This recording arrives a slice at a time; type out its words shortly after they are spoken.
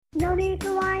No need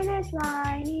to whine, it's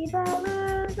Whiny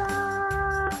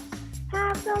Palooza.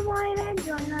 Have some wine and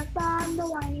join us on the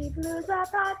Whiny Palooza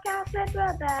podcast with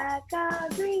Rebecca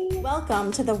Green.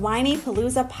 Welcome to the Whiny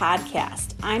Palooza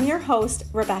podcast. I'm your host,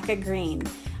 Rebecca Green.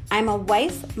 I'm a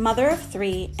wife, mother of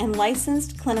three, and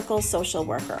licensed clinical social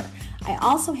worker. I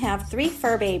also have 3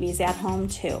 fur babies at home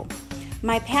too.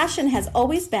 My passion has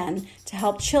always been to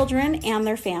help children and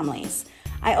their families.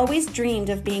 I always dreamed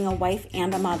of being a wife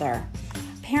and a mother.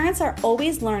 Parents are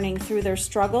always learning through their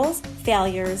struggles,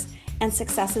 failures, and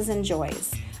successes and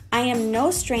joys. I am no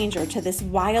stranger to this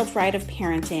wild ride of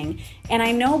parenting, and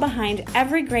I know behind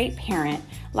every great parent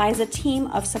lies a team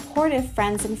of supportive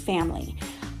friends and family.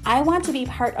 I want to be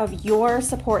part of your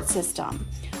support system.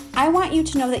 I want you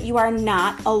to know that you are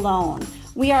not alone.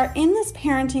 We are in this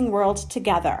parenting world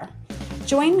together.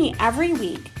 Join me every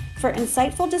week for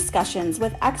insightful discussions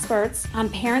with experts on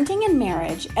parenting and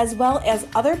marriage, as well as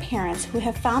other parents who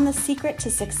have found the secret to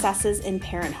successes in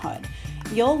parenthood.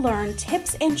 You'll learn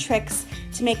tips and tricks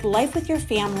to make life with your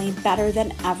family better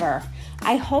than ever.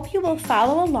 I hope you will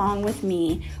follow along with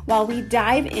me while we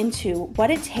dive into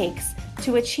what it takes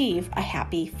to achieve a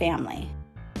happy family.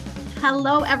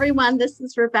 Hello, everyone. This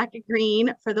is Rebecca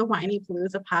Green for the Whiny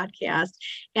Palooza podcast,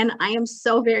 and I am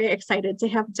so very excited to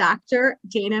have Dr.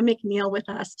 Dana McNeil with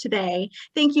us today.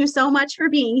 Thank you so much for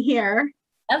being here.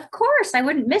 Of course, I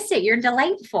wouldn't miss it. You're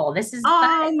delightful. This is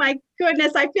fun. My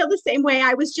goodness. I feel the same way.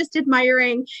 I was just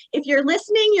admiring. If you're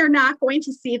listening, you're not going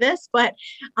to see this, but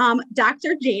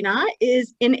Dr. Dana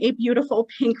is in a beautiful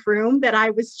pink room that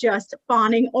I was just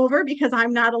fawning over because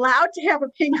I'm not allowed to have a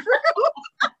pink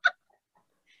room.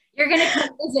 You're going to come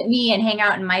visit me and hang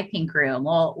out in my pink room.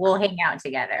 We'll hang out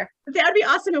together. That'd be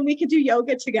awesome. And we could do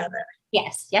yoga together.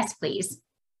 Yes, please.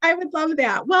 I would love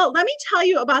that. Well, let me tell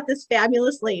you about this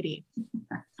fabulous lady.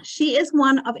 She is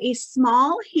one of a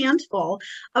small handful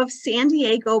of San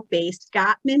Diego-based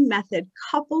Gottman Method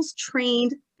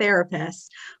couples-trained therapists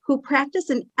who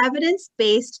practice an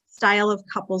evidence-based style of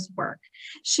couples work.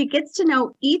 She gets to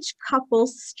know each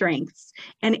couple's strengths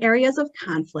and areas of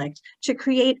conflict to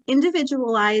create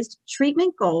individualized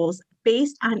treatment goals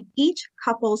based on each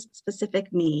couple's specific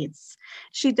needs.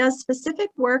 She does specific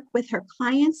work with her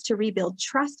clients to rebuild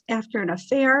trust after an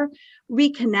affair,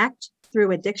 reconnect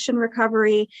through addiction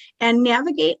recovery, and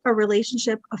navigate a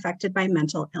relationship affected by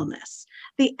mental illness.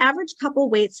 The average couple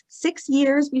waits 6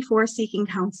 years before seeking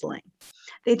counseling.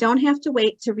 They don't have to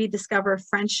wait to rediscover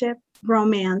friendship,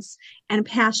 romance, and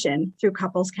passion through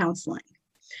couples counseling.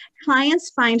 Clients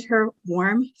find her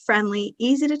warm, friendly,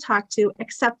 easy to talk to,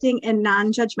 accepting, and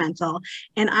non-judgmental,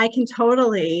 and I can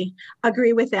totally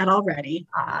agree with that already.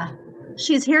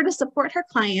 She's here to support her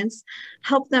clients,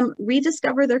 help them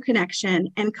rediscover their connection,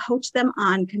 and coach them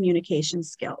on communication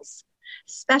skills.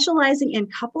 Specializing in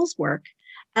couples work,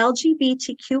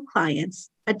 LGBTQ clients,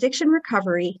 addiction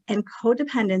recovery, and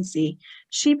codependency,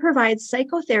 she provides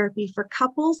psychotherapy for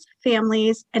couples,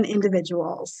 families, and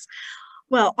individuals.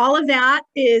 Well, all of that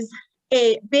is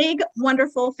a big,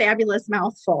 wonderful, fabulous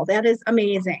mouthful. That is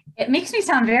amazing. It makes me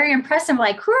sound very impressive.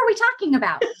 Like, who are we talking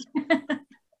about?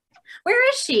 Where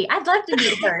is she? I'd love to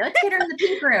meet her. Let's get her in the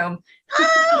pink room.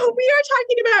 Oh, we are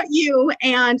talking about you,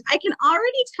 and I can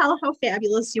already tell how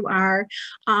fabulous you are.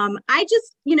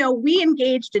 We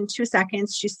engaged in 2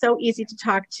 seconds. She's so easy to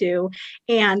talk to,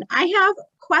 and I have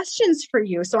questions for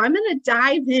you. So I'm going to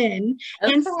dive in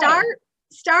and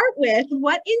start with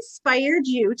what inspired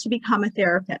you to become a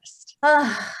therapist?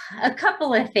 A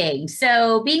couple of things.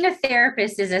 So being a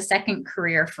therapist is a second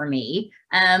career for me.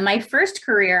 My first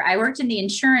career, I worked in the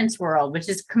insurance world, which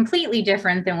is completely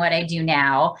different than what I do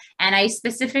now. And I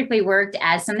specifically worked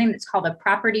as something that's called a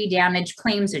property damage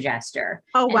claims adjuster.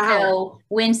 Oh, wow. And so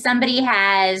when somebody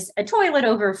has a toilet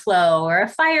overflow or a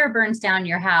fire burns down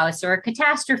your house or a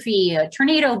catastrophe, a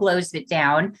tornado blows it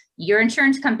down, your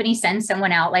insurance company sends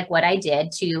someone out like what I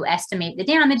did to estimate the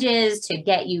damages, to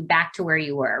get you back to where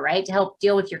you were, right? To help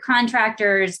deal with your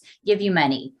contractors, give you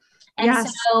money. And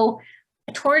so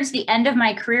towards the end of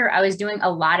my career, I was doing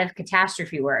a lot of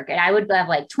catastrophe work, and I would have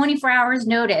like 24 hours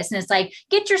notice. And it's like,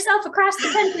 get yourself across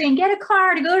the country and get a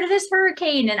car to go to this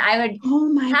hurricane. And I would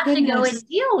to go and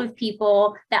deal with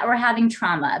people that were having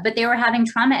trauma, but they were having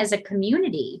trauma as a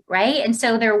community, right? And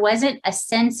so there wasn't a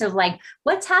sense of like,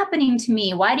 what's happening to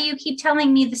me? Why do you keep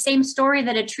telling me the same story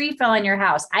that a tree fell on your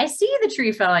house? I see the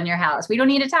tree fell on your house. We don't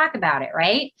need to talk about it,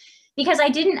 right? Because I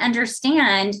didn't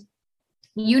understand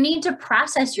you need to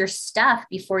process your stuff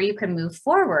before you can move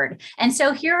forward. And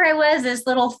so here I was, this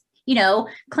little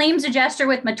claims adjuster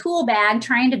with my tool bag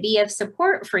trying to be of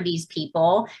support for these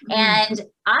people. And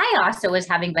I also was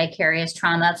having vicarious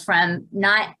trauma from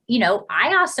not,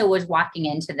 I also was walking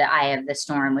into the eye of the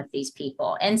storm with these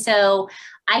people. And so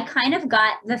I kind of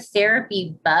got the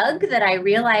therapy bug that I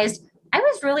realized I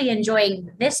was really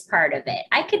enjoying this part of it.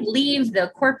 I could leave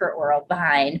the corporate world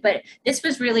behind, but this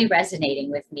was really resonating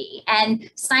with me.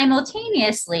 And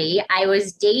simultaneously, I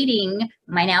was dating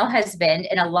my now husband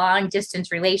in a long distance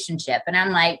relationship. And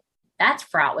I'm like, that's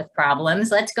fraught with problems.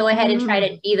 Let's go ahead and try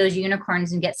to be those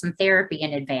unicorns and get some therapy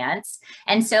in advance.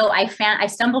 And so I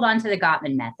stumbled onto the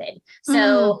Gottman method.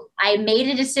 So I made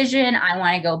a decision. I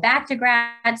want to go back to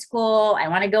grad school. I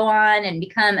want to go on and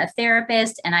become a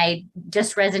therapist. And I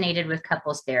just resonated with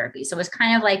couples therapy. So it was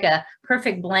kind of like a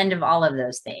perfect blend of all of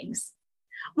those things.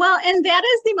 Well, and that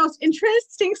is the most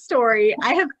interesting story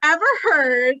I have ever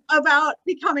heard about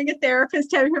becoming a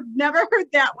therapist. I have never heard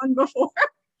that one before.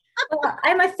 Well,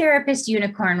 I'm a therapist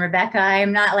unicorn, Rebecca.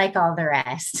 I'm not like all the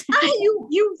rest.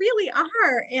 You really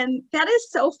are. And that is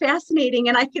so fascinating.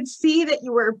 And I could see that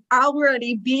you were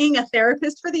already being a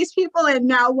therapist for these people and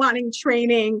now wanting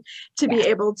training to be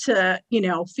able to,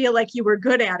 feel like you were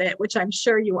good at it, which I'm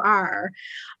sure you are.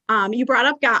 You brought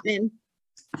up Gottman.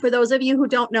 For those of you who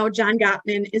don't know, John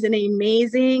Gottman is an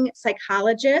amazing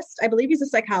psychologist. I believe he's a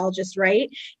psychologist, right?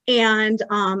 And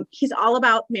he's all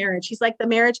about marriage. He's like the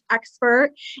marriage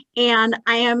expert. And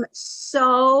I am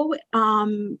so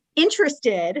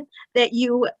interested that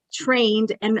you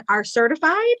trained and are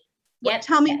certified. Yep.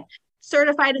 Tell me,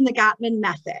 certified in the Gottman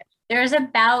method. There's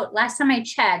last time I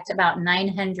checked, about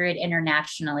 900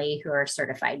 internationally who are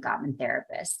certified Gottman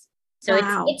therapists. So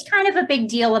it's kind of a big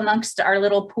deal amongst our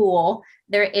little pool.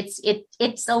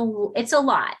 It's a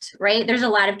lot, right? There's a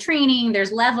lot of training,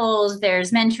 there's levels,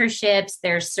 there's mentorships,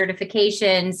 there's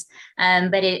certifications,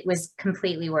 but it was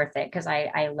completely worth it because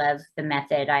I love the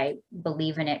method. I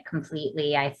believe in it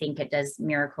completely. I think it does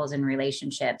miracles in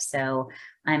relationships. So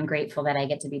I'm grateful that I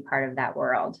get to be part of that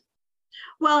world.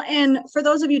 Well, and for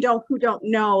those of you who don't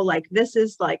know, like this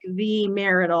is like the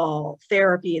marital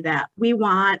therapy that we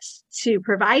want to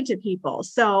provide to people.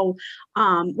 So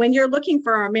when you're looking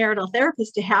for a marital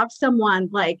therapist, to have someone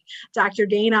like Dr.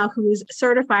 Dana, who's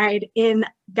certified in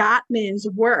Gottman's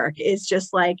work, is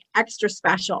just like extra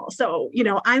special. So,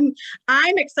 I'm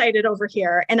excited over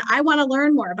here and I want to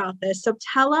learn more about this. So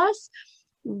tell us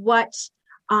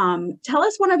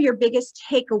one of your biggest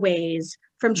takeaways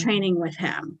from training with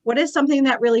him. What is something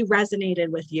that really resonated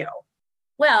with you?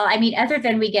 Well, I mean, other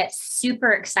than we get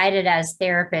super excited as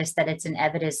therapists that it's an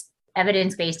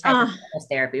evidence-based type of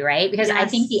therapy, right? Because I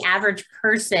think the average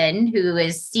person who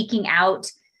is seeking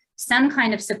out some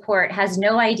kind of support has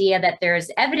no idea that there's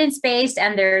evidence-based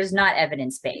and there's not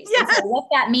evidence-based. Yes. So what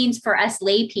that means for us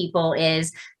lay people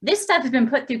is this stuff has been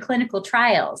put through clinical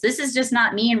trials. This is just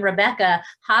not me and Rebecca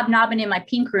hobnobbing in my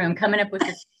pink room, coming up with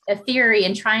a theory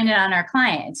and trying it on our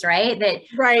clients, right?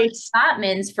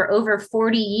 Gottman's for over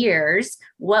 40 years,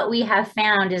 what we have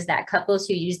found is that couples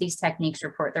who use these techniques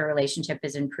report their relationship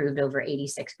is improved over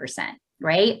 86%,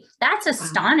 right? That's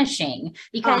astonishing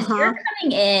because you're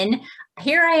coming in,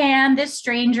 here I am, this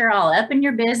stranger all up in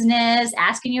your business,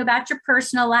 asking you about your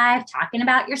personal life, talking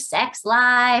about your sex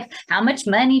life. How much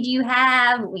money do you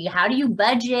have? How do you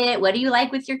budget? What do you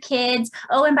like with your kids?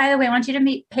 Oh, and by the way, I want you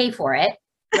to pay for it.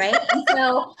 Right. And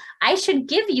so I should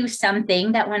give you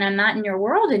something that when I'm not in your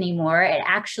world anymore, it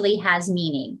actually has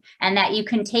meaning and that you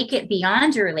can take it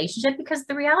beyond your relationship, because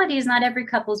the reality is not every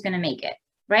couple is going to make it.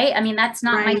 Right. I mean, that's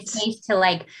not my place to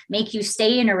like make you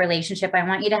stay in a relationship. I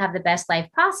want you to have the best life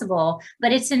possible,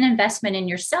 but it's an investment in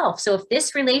yourself. So if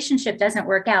this relationship doesn't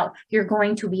work out, you're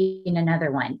going to be in another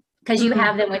one. Because you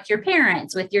have them with your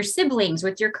parents, with your siblings,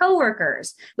 with your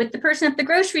coworkers, with the person at the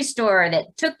grocery store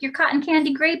that took your cotton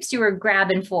candy grapes you were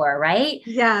grabbing for, right?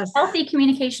 Yes. Healthy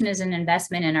communication is an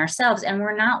investment in ourselves and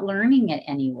we're not learning it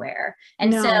anywhere.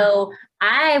 And so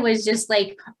I was just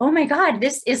like, oh my God,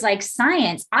 this is like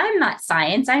science. I'm not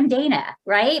science, I'm Dana,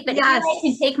 right? But here I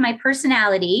can take my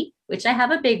personality, which I have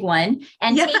a big one,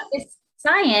 and take this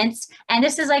science. And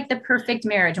this is like the perfect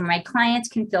marriage where my clients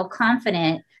can feel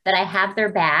confident that I have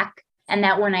their back and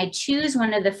that when I choose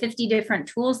one of the 50 different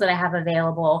tools that I have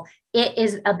available, it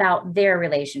is about their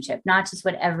relationship, not just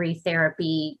what every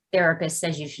therapist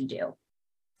says you should do.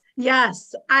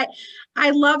 Yes. I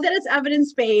love that it's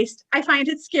evidence-based. I find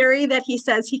it scary that he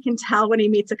says he can tell when he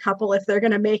meets a couple if they're going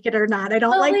to make it or not. I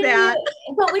don't like that.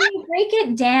 But when you break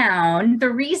it down, the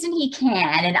reason he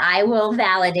can, and I will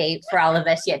validate for all of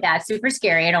us, yet that's super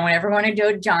scary. I don't ever want to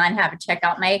go to John, have to check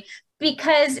out my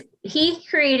Because he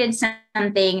created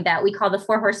something that we call the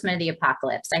Four Horsemen of the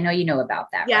Apocalypse. I know you know about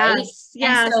that, right? Yes.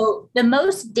 And so the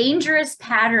most dangerous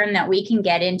pattern that we can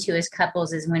get into as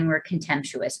couples is when we're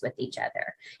contemptuous with each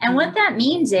other. And what that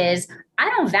means is,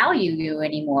 I don't value you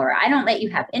anymore. I don't let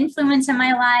you have influence in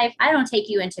my life. I don't take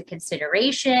you into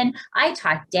consideration. I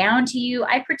talk down to you.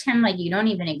 I pretend like you don't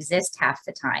even exist half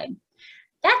the time.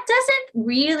 That doesn't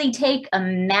really take a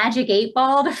magic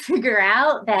 8-ball to figure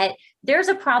out that there's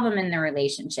a problem in the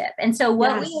relationship. And so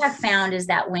what we have found is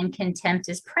that when contempt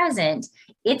is present,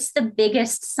 it's the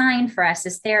biggest sign for us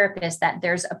as therapists that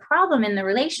there's a problem in the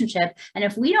relationship. And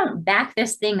if we don't back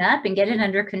this thing up and get it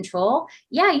under control,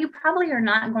 you probably are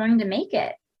not going to make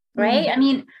it, right? I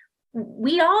mean,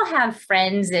 we all have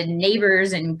friends and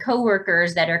neighbors and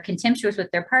coworkers that are contemptuous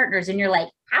with their partners, and you're like,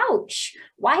 ouch,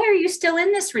 why are you still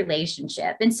in this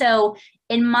relationship? And so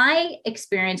in my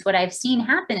experience, what I've seen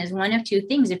happen is one of two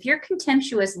things. If you're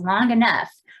contemptuous long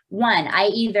enough, one, I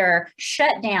either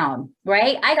shut down,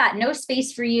 right? I got no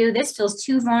space for you. This feels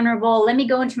too vulnerable. Let me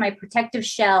go into my protective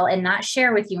shell and not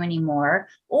share with you anymore.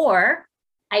 Or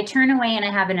I turn away and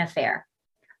I have an affair.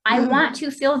 I want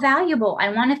to feel valuable. I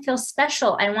want to feel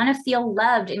special. I want to feel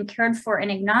loved and cared for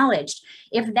and acknowledged.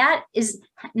 If that is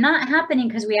not happening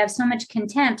because we have so much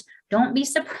contempt, don't be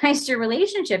surprised your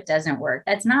relationship doesn't work.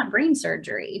 That's not brain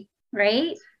surgery,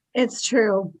 right? It's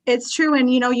true. It's true.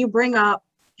 And, you bring up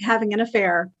having an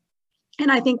affair.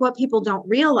 And I think what people don't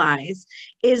realize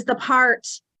is the part,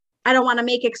 I don't want to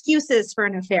make excuses for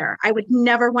an affair. I would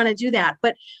never want to do that.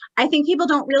 But I think people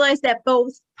don't realize that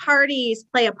both parties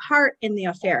play a part in the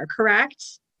affair, correct?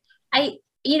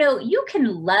 You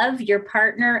can love your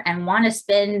partner and want to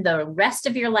spend the rest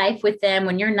of your life with them.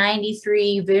 When you're 93,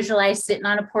 you visualize sitting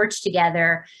on a porch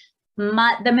together.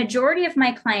 The majority of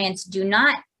my clients do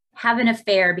not have an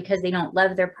affair because they don't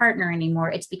love their partner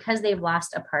anymore. It's because they've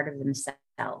lost a part of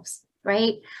themselves.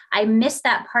 Right? I miss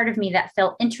that part of me that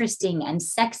felt interesting and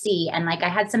sexy and like I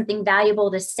had something valuable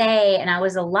to say and I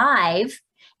was alive.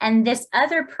 And this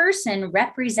other person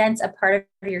represents a part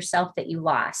of yourself that you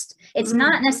lost. It's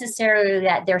not necessarily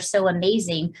that they're so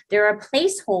amazing. They're a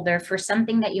placeholder for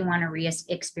something that you want to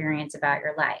re-experience about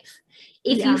your life.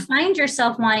 If you find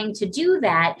yourself wanting to do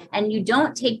that and you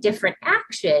don't take different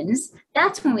actions,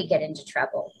 that's when we get into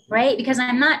trouble, right? Because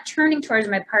I'm not turning towards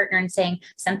my partner and saying,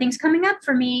 something's coming up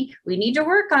for me. We need to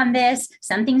work on this.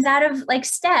 Something's out of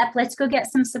step. Let's go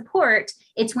get some support.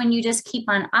 It's when you just keep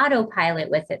on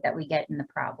autopilot with it that we get in the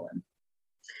problem.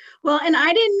 Well, and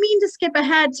I didn't mean to skip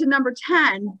ahead to number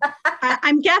 10.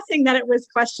 I'm guessing that it was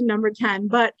question number 10,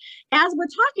 but as we're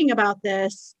talking about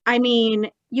this, I mean,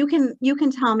 you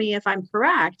can tell me if I'm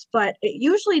correct, but it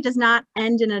usually does not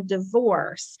end in a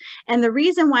divorce. And the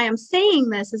reason why I'm saying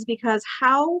this is because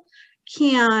how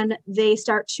can they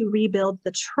start to rebuild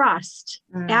the trust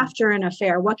after an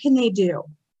affair? What can they do?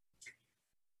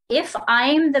 If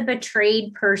I'm the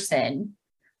betrayed person,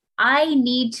 I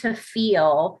need to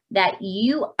feel that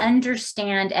you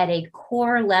understand at a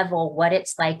core level what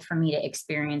it's like for me to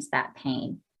experience that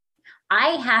pain.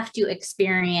 I have to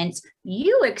experience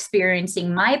you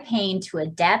experiencing my pain to a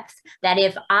depth that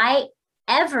if I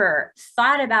ever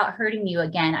thought about hurting you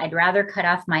again, I'd rather cut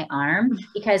off my arm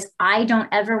because I don't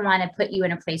ever want to put you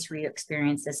in a place where you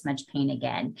experience this much pain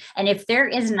again. And if there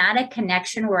is not a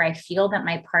connection where I feel that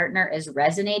my partner is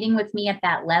resonating with me at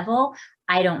that level,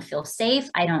 I don't feel safe.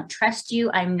 I don't trust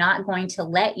you. I'm not going to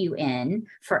let you in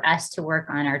for us to work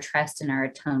on our trust and our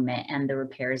atonement and the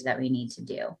repairs that we need to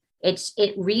do.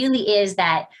 It really is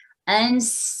that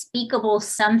unspeakable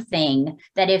something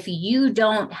that if you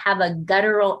don't have a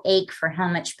guttural ache for how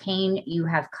much pain you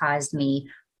have caused me,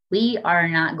 we are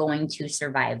not going to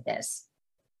survive this.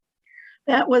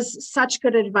 That was such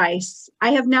good advice.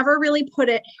 I have never really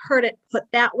heard it put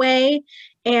that way.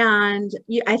 And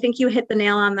I think you hit the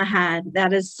nail on the head.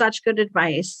 That is such good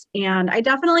advice. And I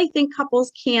definitely think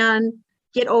couples can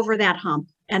get over that hump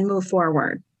and move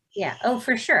forward. Yeah. Oh,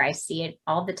 for sure. I see it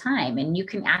all the time. And you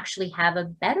can actually have a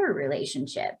better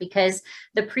relationship because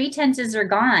the pretenses are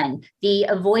gone, the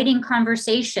avoiding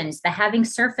conversations, the having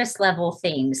surface level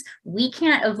things. We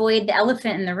can't avoid the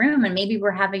elephant in the room. And maybe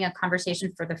we're having a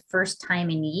conversation for the first time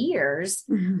in years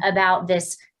about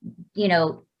this,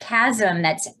 chasm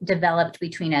that's developed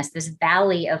between us, this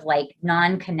valley of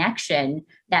non-connection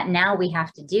that now we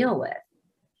have to deal with.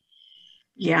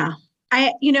 Yeah.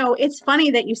 It's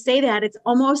funny that you say that. It's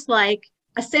almost like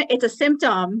it's a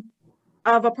symptom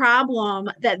of a problem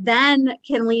that then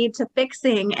can lead to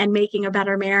fixing and making a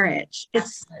better marriage.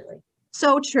 It's Absolutely.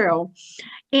 So true.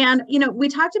 And, we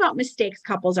talked about mistakes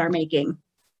couples are making,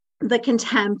 the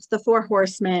contempt, the four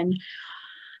horsemen.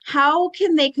 How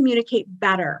can they communicate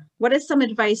better? What is some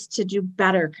advice to do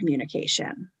better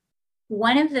communication?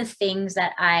 One of the things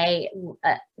that I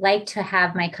like to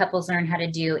have my couples learn how to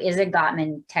do is a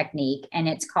Gottman technique, and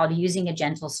it's called using a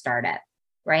gentle startup,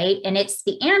 right? And it's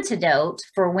the antidote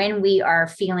for when we are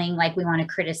feeling like we want to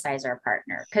criticize our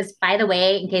partner. Because, by the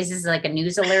way, in case this is like a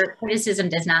news alert, criticism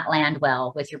does not land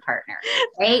well with your partner,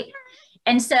 right?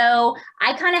 And so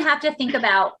I kind of have to think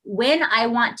about when I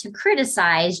want to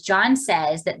criticize. John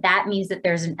says that means that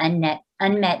there's an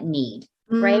unmet need.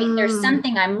 Right? There's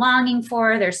something I'm longing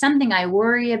for. There's something I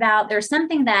worry about. There's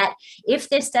something that if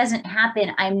this doesn't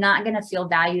happen, I'm not going to feel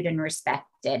valued and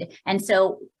respected. And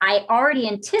so I already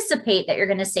anticipate that you're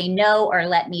going to say no or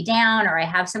let me down, or I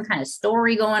have some kind of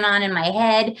story going on in my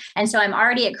head. And so I'm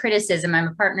already at criticism. My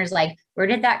partner's like, where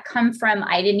did that come from?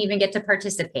 I didn't even get to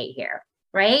participate here.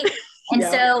 Right? And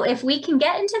so if we can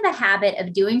get into the habit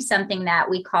of doing something that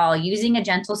we call using a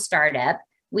gentle startup,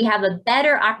 we have a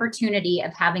better opportunity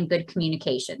of having good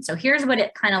communication. So here's what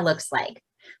it kind of looks like.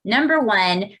 Number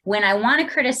one, when I want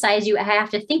to criticize you, I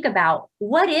have to think about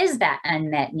what is that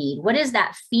unmet need? What is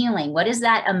that feeling? What is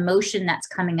that emotion that's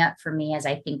coming up for me as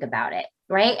I think about it,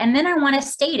 right? And then I want to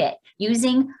state it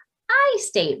using I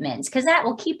statements, because that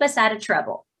will keep us out of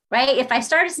trouble. Right? If I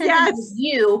start a sentence with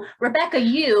you, Rebecca,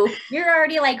 you're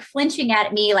already like flinching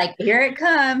at me, like, here it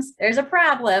comes. There's a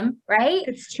problem, right?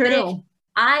 It's true.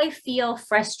 I feel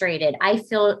frustrated. I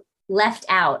feel left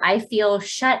out. I feel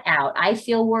shut out. I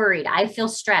feel worried. I feel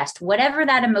stressed, whatever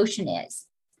that emotion is.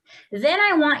 Then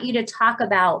I want you to talk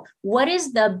about what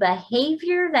is the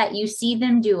behavior that you see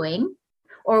them doing,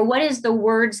 or what is the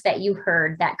words that you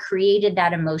heard that created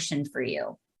that emotion for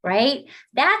you. Right?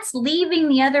 That's leaving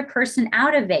the other person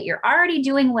out of it. You're already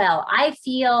doing well. I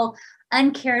feel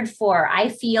uncared for. I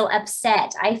feel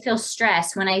upset. I feel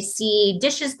stressed when I see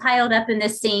dishes piled up in the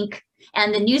sink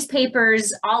and the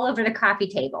newspapers all over the coffee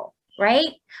table,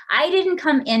 right? I didn't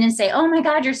come in and say, oh my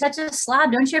God, you're such a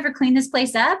slob. Don't you ever clean this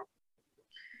place up?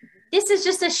 This is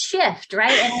just a shift,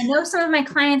 right? And I know some of my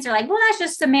clients are like, well, that's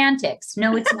just semantics.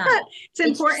 No, it's not. It's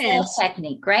important. It's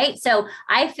technique, right? So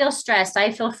I feel stressed.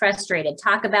 I feel frustrated.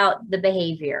 Talk about the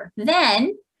behavior.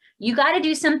 Then you got to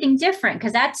do something different,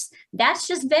 because that's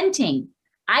just venting.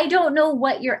 I don't know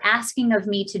what you're asking of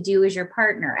me to do as your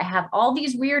partner. I have all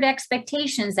these weird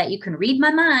expectations that you can read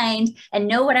my mind and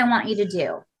know what I want you to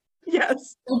do.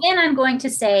 Yes. So then I'm going to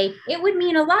say, it would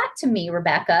mean a lot to me,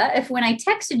 Rebecca, if when I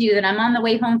texted you that I'm on the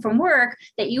way home from work,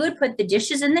 that you would put the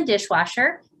dishes in the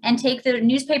dishwasher and take the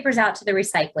newspapers out to the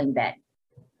recycling bin.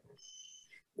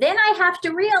 Then I have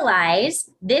to realize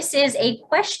this is a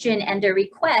question and a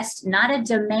request, not a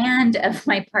demand of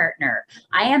my partner.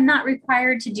 I am not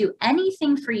required to do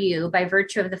anything for you by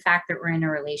virtue of the fact that we're in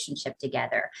a relationship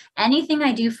together. Anything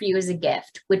I do for you is a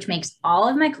gift, which makes all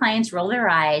of my clients roll their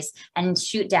eyes and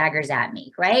shoot daggers at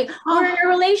me, right? We're in a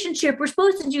relationship. We're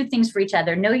supposed to do things for each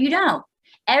other. No, you don't.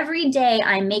 Every day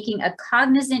I'm making a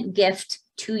cognizant gift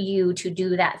to you to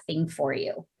do that thing for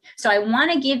you. So I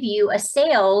want to give you a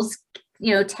sales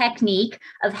technique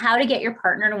of how to get your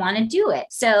partner to want to do it.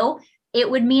 So it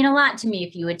would mean a lot to me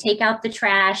if you would take out the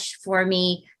trash for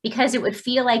me, because it would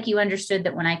feel like you understood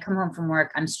that when I come home from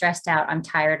work, I'm stressed out, I'm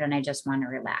tired, and I just want to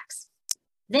relax.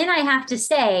 Then I have to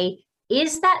say,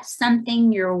 is that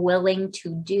something you're willing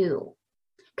to do?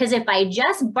 Because if I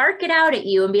just bark it out at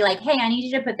you and be like, hey, I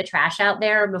need you to put the trash out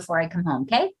there before I come home.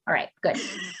 Okay. All right, good.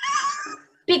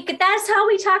 Because that's how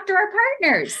we talk to our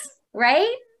partners,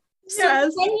 right? So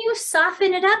Yes. then you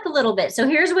soften it up a little bit. So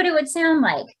here's what it would sound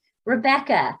like.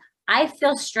 Rebecca, I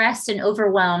feel stressed and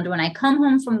overwhelmed when I come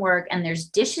home from work and there's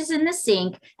dishes in the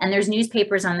sink and there's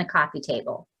newspapers on the coffee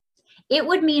table. It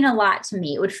would mean a lot to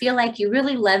me. It would feel like you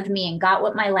really loved me and got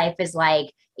what my life is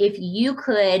like if you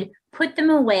could put them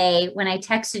away when I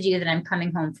texted you that I'm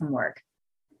coming home from work.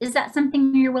 Is that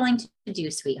something you're willing to do,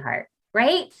 sweetheart?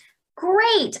 Right?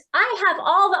 Great. I have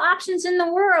all the options in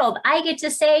the world. I get to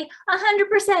say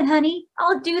 100%, honey,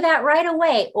 I'll do that right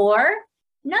away. Or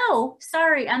no,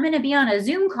 sorry, I'm going to be on a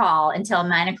Zoom call until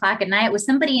 9:00 at night with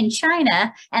somebody in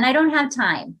China and I don't have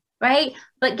time. Right.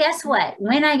 But guess what?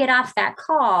 When I get off that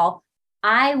call,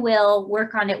 I will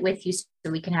work on it with you so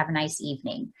we can have a nice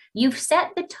evening. You've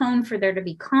set the tone for there to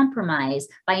be compromise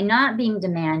by not being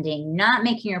demanding, not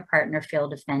making your partner feel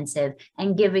defensive,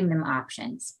 and giving them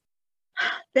options.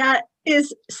 That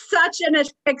is such an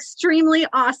extremely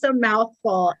awesome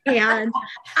mouthful. And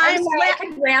I'm sorry, I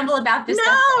could ramble about this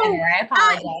stuff forever. I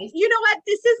apologize. You know what?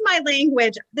 This is my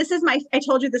language. I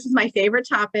told you this is my favorite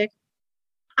topic.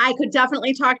 I could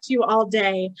definitely talk to you all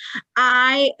day.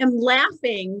 I am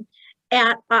laughing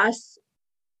at us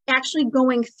actually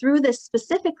going through this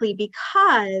specifically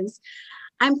because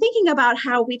I'm thinking about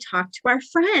how we talk to our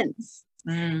friends.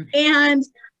 Mm. And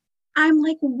I'm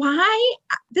like, why?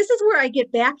 This is where I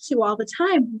get back to all the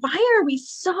time. Why are we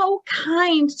so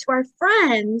kind to our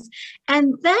friends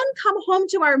and then come home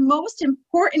to our most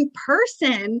important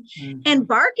person and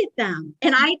bark at them?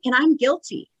 And I'm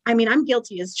guilty. I mean, I'm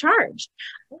guilty as charged.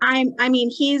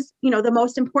 He's, the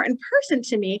most important person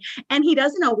to me, and he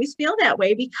doesn't always feel that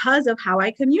way because of how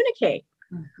I communicate.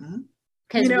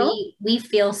 Because we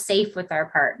feel safe with our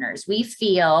partners. We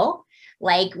feel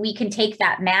like we can take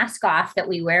that mask off that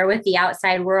we wear with the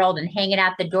outside world and hang it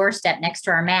at the doorstep next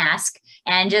to our mask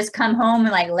and just come home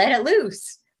and like let it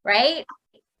loose, right?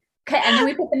 And then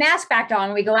we put the mask back on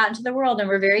and we go out into the world and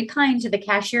we're very kind to the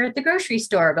cashier at the grocery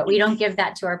store, but we don't give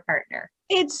that to our partner.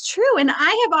 It's true. And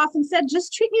I have often said,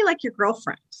 just treat me like your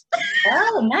girlfriend.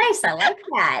 Oh, nice. I like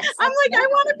that. I'm like, I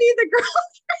want to be the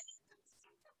girlfriend.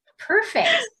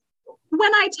 Perfect.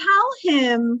 When I tell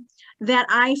him that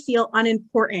I feel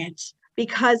unimportant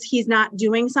because he's not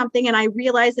doing something, and I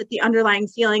realize that the underlying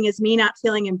feeling is me not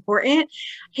feeling important,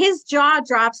 his jaw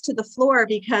drops to the floor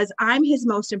because I'm his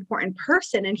most important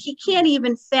person, and he can't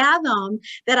even fathom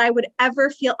that I would ever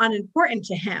feel unimportant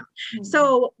to him.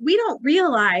 So we don't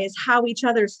realize how each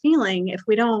other's feeling if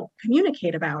we don't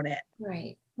communicate about it.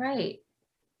 Right.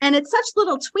 And it's such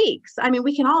little tweaks. I mean,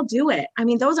 we can all do it. I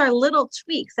mean, those are little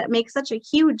tweaks that make such a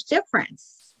huge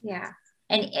difference. Yeah.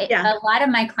 And a lot of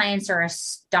my clients are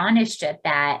astonished at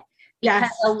that,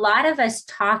 because a lot of us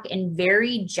talk in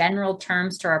very general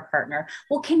terms to our partner.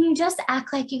 Well, can you just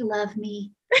act like you love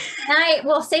me? And I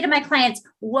will say to my clients,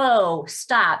 whoa,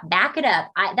 stop, back it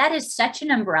up. That is such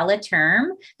an umbrella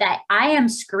term that I am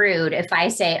screwed if I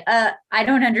say, I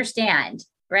don't understand.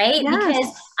 Right? Yes.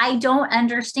 Because I don't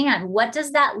understand. What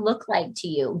does that look like to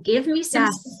you? Give me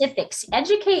some specifics.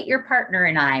 Educate your partner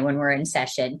and I when we're in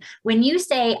session. When you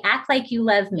say, act like you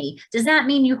love me, does that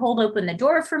mean you hold open the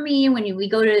door for me when we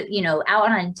go to, out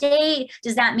on a date?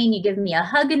 Does that mean you give me a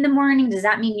hug in the morning? Does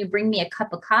that mean you bring me a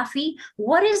cup of coffee?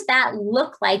 What does that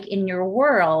look like in your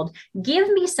world? Give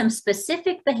me some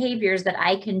specific behaviors that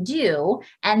I can do,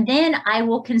 and then I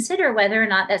will consider whether or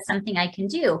not that's something I can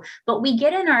do. But we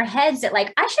get in our heads that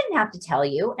like, I shouldn't have to tell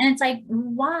you. And it's like,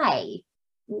 why?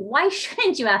 Why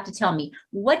shouldn't you have to tell me?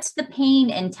 What's the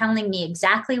pain in telling me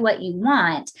exactly what you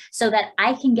want so that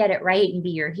I can get it right and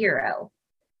be your hero?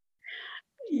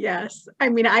 Yes. I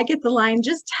mean, I get the line,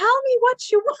 just tell me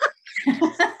what you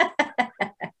want.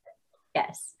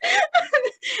 Yes.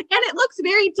 And it looks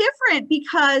very different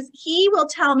because he will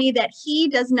tell me that he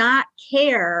does not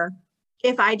care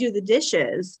if I do the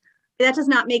dishes. That does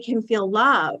not make him feel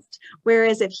loved.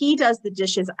 Whereas if he does the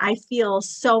dishes, I feel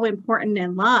so important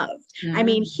and loved. I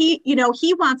mean, he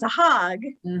wants a hug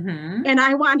and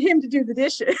I want him to do the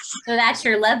dishes. So that's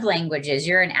your love languages.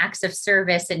 You're an acts of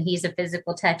service and he's a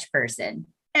physical touch person.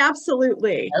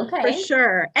 Absolutely. Okay. For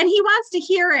sure. And he wants to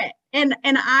hear it. And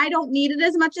I don't need it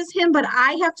as much as him, but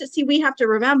I have to see, we have to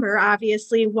remember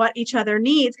obviously what each other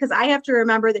needs, because I have to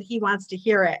remember that he wants to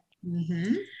hear it.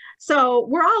 So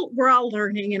we're all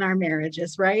learning in our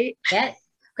marriages, right? Yeah,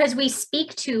 because we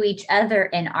speak to each other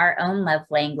in our own love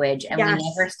language, and we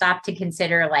never stop to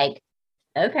consider like,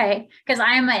 okay, because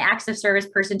I'm an acts of service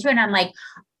person too. And I'm like,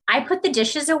 I put the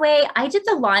dishes away. I did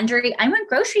the laundry. I went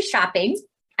grocery shopping.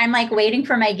 I'm like waiting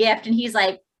for my gift. And he's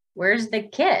like, where's the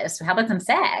kiss? How about some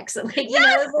sex? Like, like,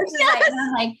 and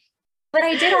I'm like, but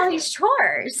I did all these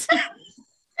chores.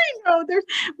 I know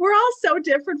we're all so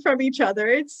different from each other.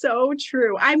 It's so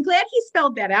true. I'm glad he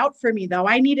spelled that out for me, though.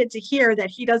 I needed to hear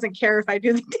that he doesn't care if I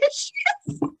do the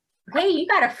dishes. Hey, you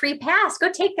got a free pass.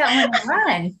 Go take that one and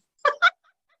run.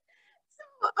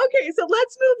 Okay, so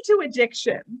let's move to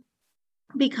addiction,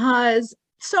 because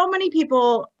so many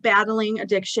people battling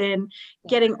addiction,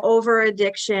 getting over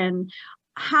addiction.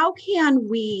 How can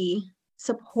we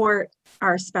support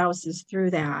our spouses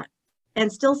through that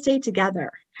and still stay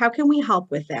together? How can we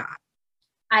help with that?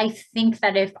 I think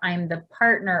that if I'm the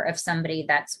partner of somebody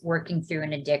that's working through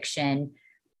an addiction,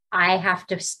 I have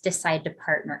to decide to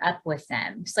partner up with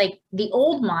them. It's like the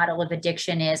old model of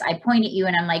addiction is I point at you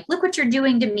and I'm like, look what you're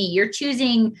doing to me. You're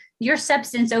choosing your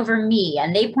substance over me.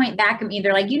 And they point back at me.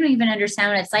 They're like, you don't even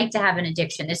understand what it's like to have an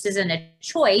addiction. This isn't a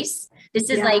choice. This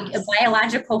is like a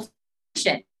biological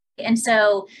function. And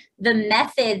so the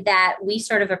method that we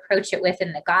sort of approach it with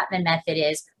in the Gottman method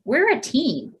is we're a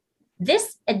team.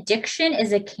 This addiction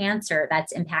is a cancer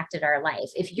that's impacted our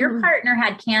life. If your partner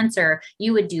had cancer,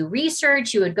 you would do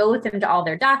research, you would go with them to all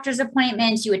their doctor's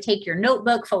appointments, you would take your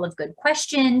notebook full of good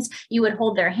questions, you would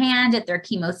hold their hand at their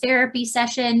chemotherapy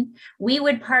session. We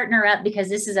would partner up because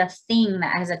this is a thing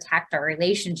that has attacked our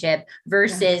relationship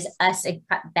versus us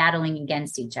battling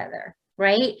against each other.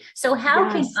 right? So how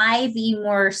can Yes. I be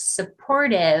more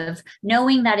supportive,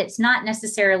 knowing that it's not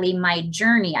necessarily my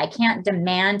journey? I can't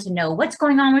demand to know what's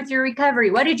going on with your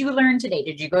recovery. What did you learn today?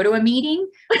 Did you go to a meeting?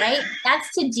 Right?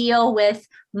 That's to deal with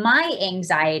my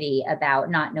anxiety about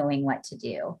not knowing what to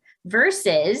do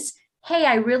versus, hey,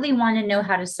 I really want to know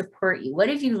how to support you. What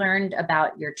have you learned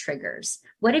about your triggers?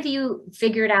 What have you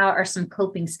figured out are some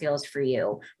coping skills for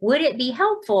you? Would it be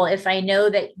helpful if I know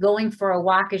that going for a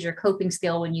walk is your coping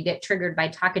skill when you get triggered by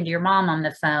talking to your mom on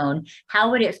the phone?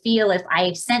 How would it feel if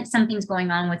I sense something's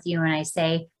going on with you and I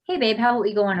say, hey, babe, how about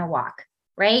we go on a walk?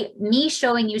 Right? Me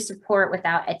showing you support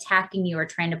without attacking you or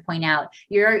trying to point out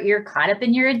you're caught up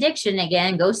in your addiction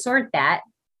again. Go sort that.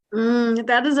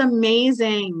 That is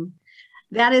amazing.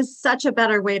 That is such a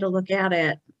better way to look at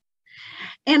it.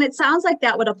 And it sounds like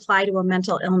that would apply to a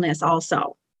mental illness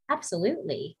also.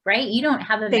 Absolutely. Right. You don't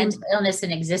have a Same. mental illness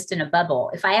and exist in a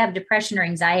bubble. If I have depression or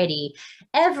anxiety,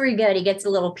 everybody gets a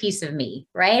little piece of me,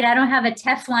 right? I don't have a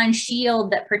Teflon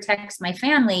shield that protects my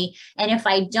family. And if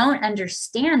I don't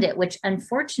understand it, which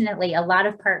unfortunately, a lot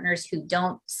of partners who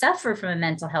don't suffer from a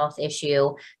mental health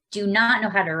issue do not know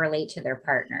how to relate to their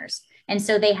partners. And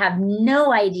so they have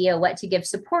no idea what to give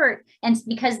support. And it's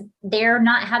because they're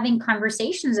not having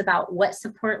conversations about what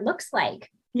support looks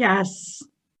like. Yes.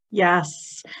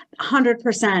 Yes.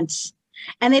 100%.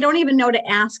 And they don't even know to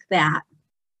ask that,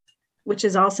 which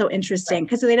is also interesting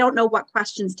because they don't know what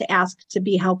questions to ask to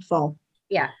be helpful.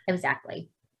 Yeah, exactly.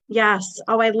 Yes.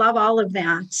 Oh, I love all of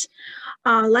that.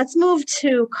 Let's move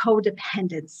to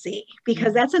codependency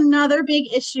because that's another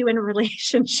big issue in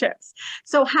relationships.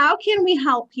 So how can we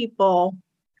help people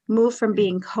move from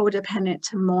being codependent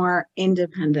to more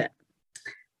independent?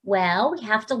 Well, we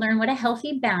have to learn what a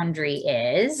healthy boundary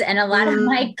is. And a lot of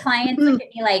my clients look at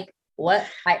me like, what?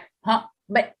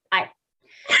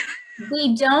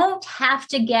 We don't have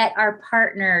to get our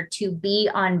partner to be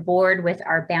on board with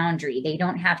our boundary. They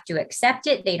don't have to accept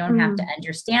it. They don't have to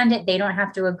understand it. They don't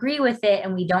have to agree with it.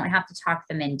 And we don't have to talk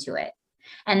them into it.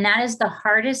 And that is the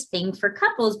hardest thing for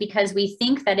couples because we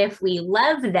think that if we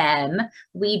love them,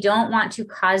 we don't want to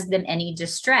cause them any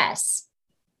distress.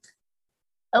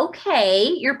 Okay,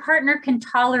 your partner can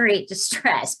tolerate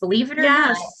distress, believe it or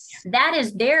not. That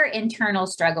is their internal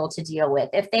struggle to deal with.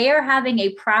 If they are having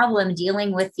a problem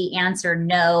dealing with the answer,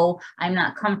 no, I'm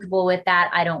not comfortable with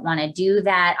that. I don't want to do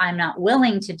that. I'm not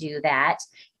willing to do that.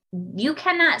 You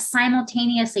cannot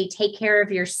simultaneously take care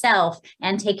of yourself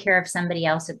and take care of somebody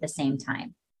else at the same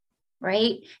time.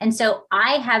 Right. And so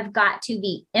I have got to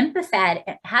be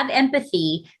empathetic, have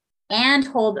empathy, and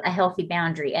hold a healthy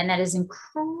boundary. And that is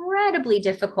incredibly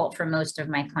difficult for most of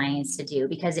my clients to do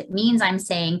because it means I'm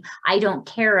saying, I don't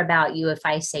care about you if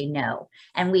I say no.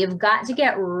 And we have got to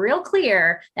get real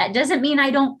clear. That doesn't mean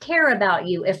I don't care about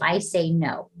you if I say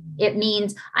no. It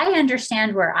means I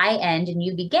understand where I end and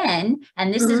you begin.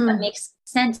 And this is what makes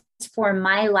sense for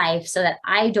my life so that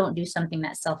I don't do something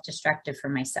that's self-destructive for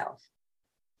myself.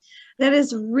 That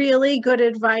is really good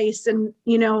advice. And,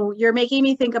 you know, you're making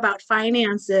me think about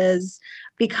finances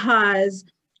because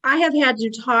I have had to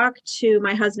talk to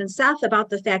my husband, Seth, about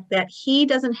the fact that he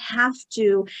doesn't have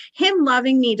to, him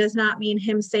loving me does not mean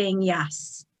him saying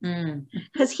yes,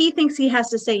 because he thinks he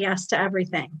has to say yes to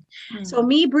everything. So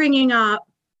me bringing up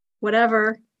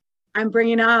whatever I'm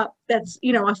bringing up, that's,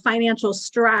 you know, a financial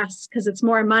stress because it's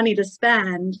more money to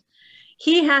spend.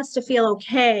 He has to feel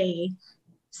okay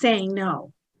saying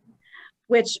no.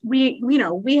 Which we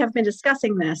have been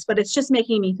discussing this, but it's just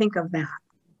making me think of that.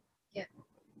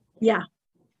 Yeah.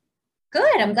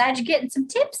 Good. I'm glad you're getting some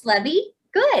tips, Levy.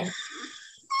 Good.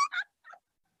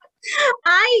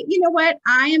 You know what?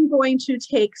 I am going to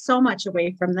take so much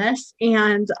away from this.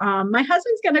 And my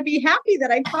husband's going to be happy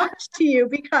that I talked to you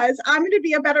because I'm going to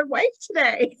be a better wife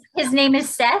today. His name is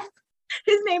Seth.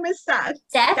 His name is Seth.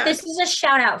 Seth, yes. This is a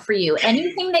shout out for you.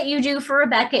 Anything that you do for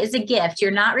Rebecca is a gift.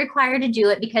 You're not required to do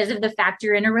it because of the fact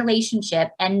you're in a relationship,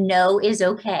 and no is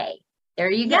okay. There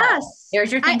you go. Yes.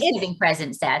 There's your Thanksgiving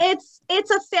present, Seth.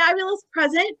 It's a fabulous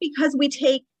present because we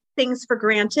take things for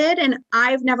granted, and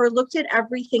I've never looked at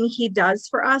everything he does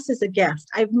for us as a gift.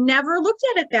 I've never looked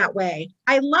at it that way.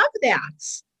 I love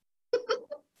that.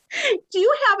 Do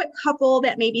you have a couple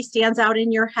that maybe stands out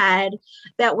in your head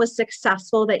that was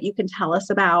successful that you can tell us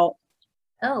about?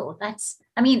 Oh,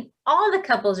 all the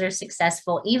couples are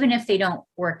successful, even if they don't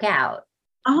work out.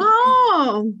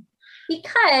 Oh.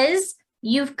 Because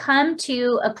you've come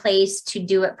to a place to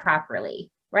do it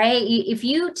properly. right? If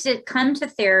you come to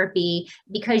therapy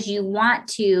because you want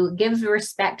to give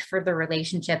respect for the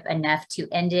relationship enough to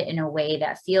end it in a way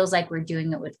that feels like we're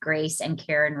doing it with grace and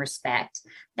care and respect,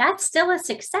 that's still a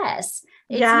success.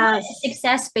 It's not a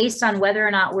success based on whether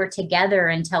or not we're together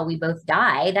until we both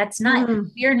die. That's not,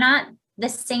 we're not the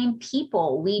same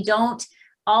people. We don't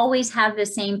always have the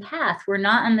same path. We're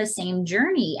not on the same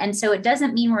journey. And so it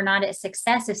doesn't mean we're not at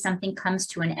success if something comes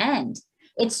to an end.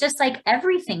 It's just like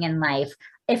everything in life.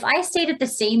 If I stayed at the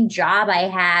same job I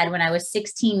had when I was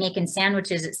 16 making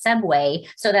sandwiches at Subway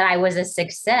so that I was a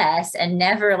success and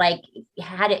never like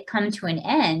had it come to an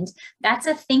end, that's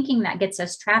a thinking that gets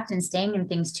us trapped in staying in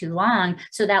things too long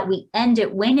so that we end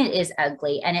it when it is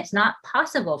ugly and it's not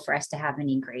possible for us to have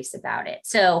any grace about it.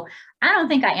 So I don't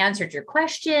think I answered your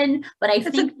question, but I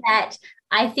think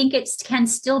it can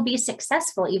still be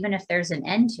successful even if there's an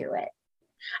end to it.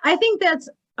 I think that's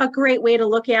a great way to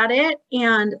look at it.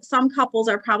 And some couples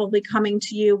are probably coming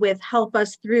to you with help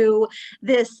us through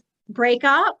this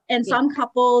breakup. And some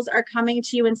couples are coming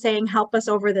to you and saying, help us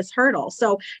over this hurdle.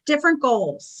 So different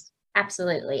goals.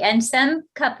 Absolutely. And some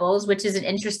couples, which is an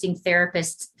interesting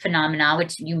therapist phenomena,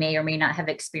 which you may or may not have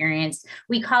experienced,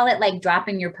 we call it like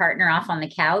dropping your partner off on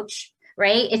the couch.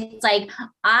 Right? It's like,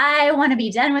 I want to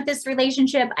be done with this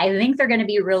relationship. I think they're going to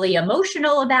be really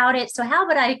emotional about it. So how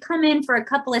about I come in for a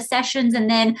couple of sessions and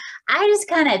then I just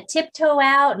kind of tiptoe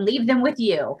out and leave them with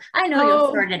you. I know you'll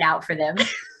sort it out for them.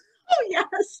 Oh,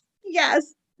 yes.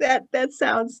 Yes. That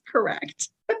sounds correct.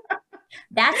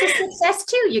 That's a success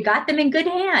too. You got them in good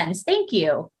hands. Thank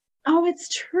you. Oh, it's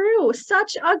true.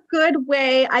 Such a good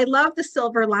way. I love the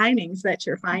silver linings that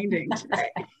you're finding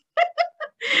today.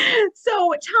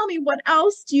 So tell me, what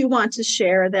else do you want to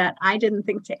share that I didn't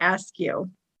think to ask you?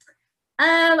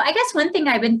 I guess one thing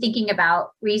I've been thinking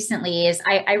about recently is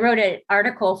I wrote an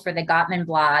article for the Gottman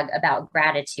blog about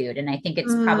gratitude. And I think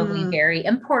it's probably very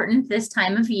important this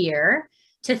time of year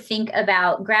to think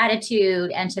about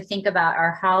gratitude and to think about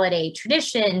our holiday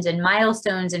traditions and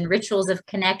milestones and rituals of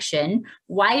connection.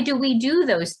 Why do we do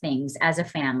those things as a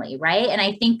family, right? And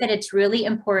I think that it's really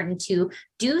important to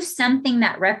do something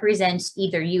that represents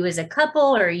either you as a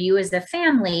couple or you as a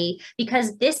family,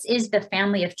 because this is the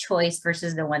family of choice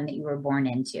versus the one that you were born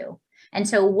into. And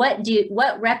so what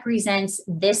represents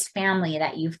this family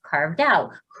that you've carved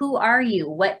out? Who are you?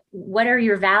 What are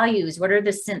your values? What are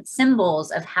the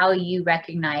symbols of how you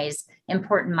recognize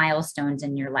important milestones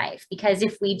in your life? Because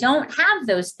if we don't have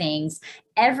those things,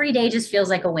 every day just feels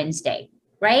like a Wednesday.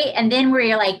 Right? And then where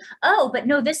you're like, oh, but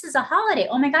no, this is a holiday.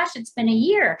 Oh my gosh, it's been a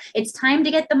year. It's time to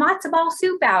get the matzo ball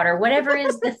soup out or whatever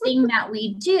is the thing that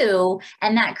we do.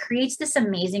 And that creates this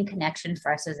amazing connection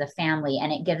for us as a family.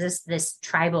 And it gives us this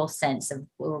tribal sense of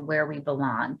where we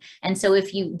belong. And so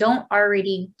if you don't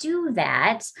already do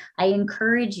that, I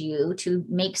encourage you to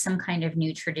make some kind of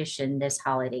new tradition this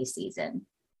holiday season.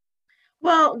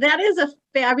 Well, that is a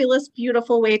fabulous,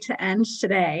 beautiful way to end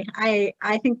today.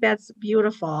 I think that's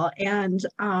beautiful. And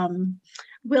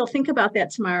we'll think about that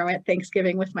tomorrow at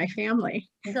Thanksgiving with my family.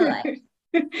 Good.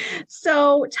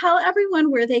 So tell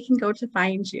everyone where they can go to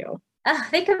find you.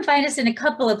 They can find us in a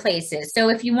couple of places. So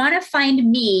if you want to find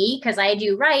me, because I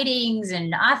do writings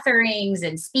and authoring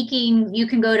and speaking, you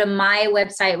can go to my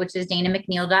website, which is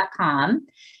danamcneil.com.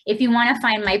 If you want to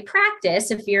find my practice,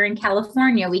 if you're in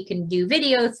California, we can do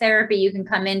video therapy. You can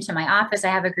come into my office. I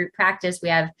have a group practice. We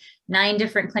have 9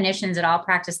 different clinicians that all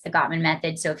practice the Gottman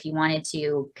method. So if you wanted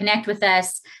to connect with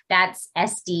us, that's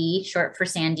SD, short for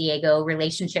San Diego,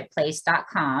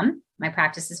 relationshipplace.com. My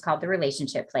practice is called The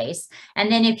Relationship Place.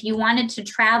 And then if you wanted to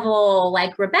travel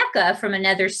like Rebecca from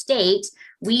another state,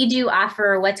 we do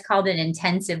offer what's called an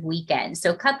intensive weekend.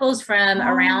 So couples from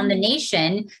around the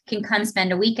nation can come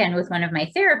spend a weekend with one of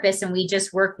my therapists, and we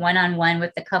just work one-on-one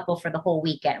with the couple for the whole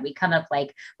weekend. We come up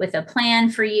like with a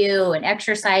plan for you and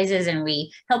exercises, and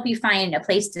we help you find a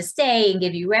place to stay and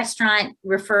give you restaurant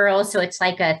referrals. So it's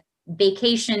like a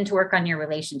vacation to work on your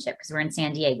relationship, because we're in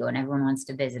San Diego and everyone wants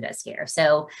to visit us here.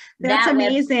 So that's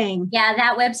amazing.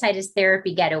 That website is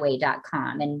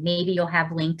therapygetaway.com, and maybe you'll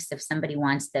have links if somebody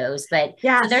wants those. But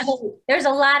yes. So there's a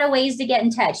lot of ways to get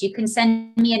in touch. You can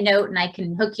send me a note and I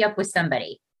can hook you up with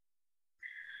somebody.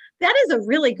 That is a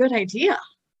really good idea.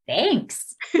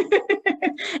 Thanks.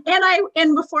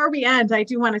 And before we end, I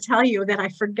do want to tell you that I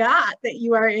forgot that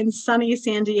you are in sunny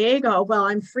San Diego. Well,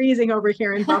 I'm freezing over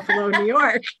here in Buffalo, New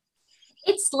York.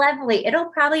 It's lovely. It'll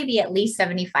probably be at least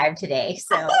 75 today.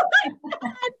 So, Seth,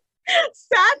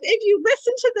 if you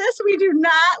listen to this, we do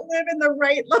not live in the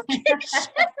right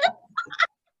location.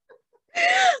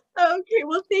 Okay,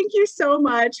 well, thank you so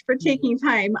much for taking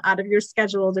time out of your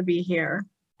schedule to be here.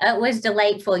 It was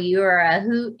delightful. You are a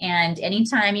hoot, and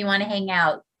anytime you want to hang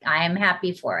out, I am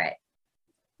happy for it.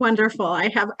 Wonderful. I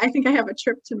think I have a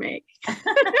trip to make.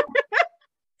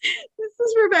 This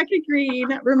is Rebecca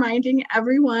Green reminding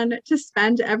everyone to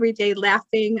spend every day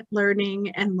laughing, learning,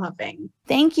 and loving.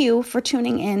 Thank you for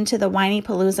tuning in to the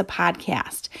Whinypaluza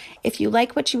podcast. If you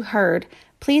like what you heard,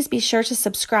 please be sure to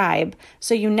subscribe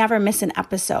so you never miss an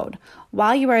episode.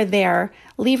 While you are there,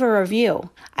 leave a review.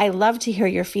 I love to hear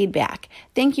your feedback.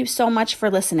 Thank you so much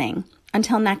for listening.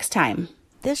 Until next time.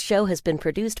 This show has been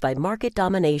produced by Market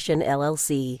Domination,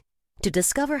 LLC. To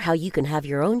discover how you can have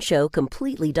your own show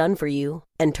completely done for you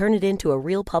and turn it into a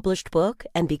real published book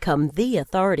and become the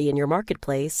authority in your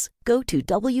marketplace, go to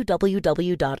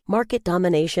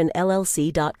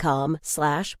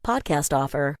www.marketdominationllc.com/podcast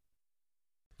offer.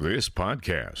 This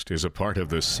podcast is a part of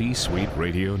the C-Suite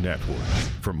Radio Network.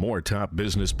 For more top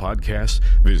business podcasts,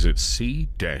 visit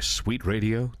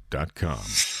c-suiteradio.com.